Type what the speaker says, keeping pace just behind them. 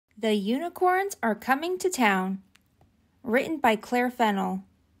The Unicorns Are Coming to Town. Written by Claire Fennell.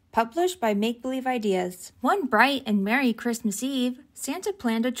 Published by Make Believe Ideas. One bright and merry Christmas Eve, Santa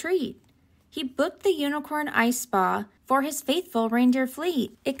planned a treat. He booked the Unicorn Ice Spa for his faithful reindeer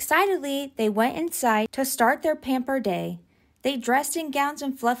fleet. Excitedly, they went inside to start their pamper day. They dressed in gowns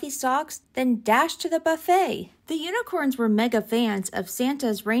and fluffy socks, then dashed to the buffet. The unicorns were mega fans of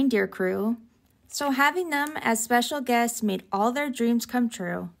Santa's reindeer crew, so having them as special guests made all their dreams come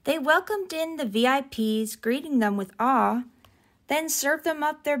true. They welcomed in the VIPs, greeting them with awe, then served them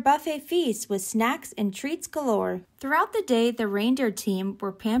up their buffet feast with snacks and treats galore. Throughout the day, the reindeer team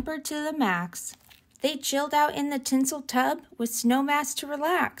were pampered to the max. They chilled out in the tinsel tub with snow masks to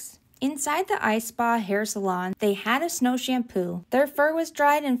relax. Inside the ice spa hair salon, they had a snow shampoo. Their fur was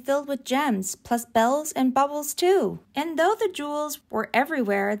dried and filled with gems, plus bells and bubbles too. And though the jewels were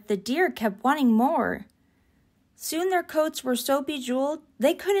everywhere, the deer kept wanting more. Soon their coats were so bejeweled,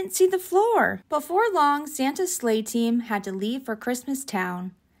 they couldn't see the floor. Before long, Santa's sleigh team had to leave for Christmas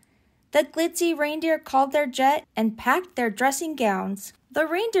Town. The glitzy reindeer called their jet and packed their dressing gowns. The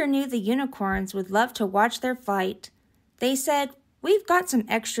reindeer knew the unicorns would love to watch their flight. They said, "We've got some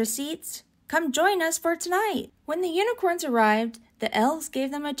extra seats. Come join us for tonight." When the unicorns arrived, the elves gave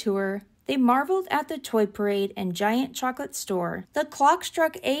them a tour. They marveled at the toy parade and giant chocolate store. The clock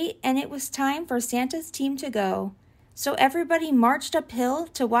struck 8 and it was time for Santa's team to go. So everybody marched uphill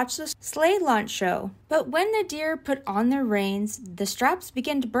to watch the sleigh launch show. But when the deer put on their reins, the straps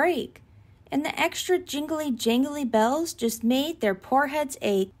began to break. And the extra jingly-jangly bells just made their poor heads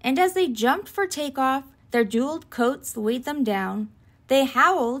ache. And as they jumped for takeoff, their jeweled coats weighed them down. They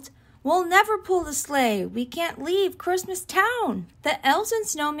howled, "We'll never pull the sleigh. We can't leave Christmas Town." The elves and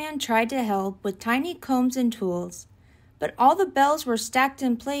snowman tried to help with tiny combs and tools. But all the bells were stacked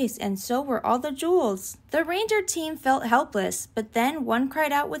in place, and so were all the jewels. The reindeer team felt helpless, but then one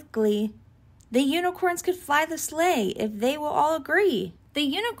cried out with glee, "The unicorns could fly the sleigh if they will all agree." The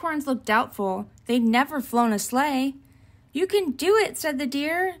unicorns looked doubtful. They'd never flown a sleigh. "You can do it," said the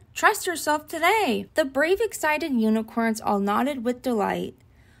deer. "Trust yourself today." The brave, excited unicorns all nodded with delight.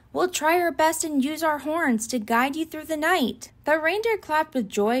 "We'll try our best and use our horns to guide you through the night." The reindeer clapped with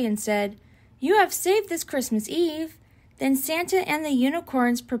joy and said, "You have saved this Christmas Eve." Then Santa and the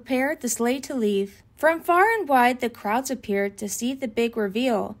unicorns prepared the sleigh to leave. From far and wide, the crowds appeared to see the big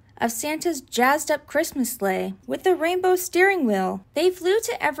reveal of Santa's jazzed-up Christmas sleigh with the rainbow steering wheel. They flew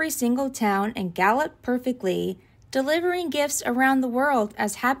to every single town and galloped perfectly, delivering gifts around the world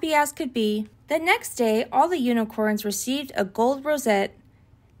as happy as could be. The next day, all the unicorns received a gold rosette.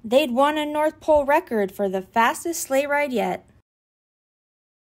 They'd won a North Pole record for the fastest sleigh ride yet.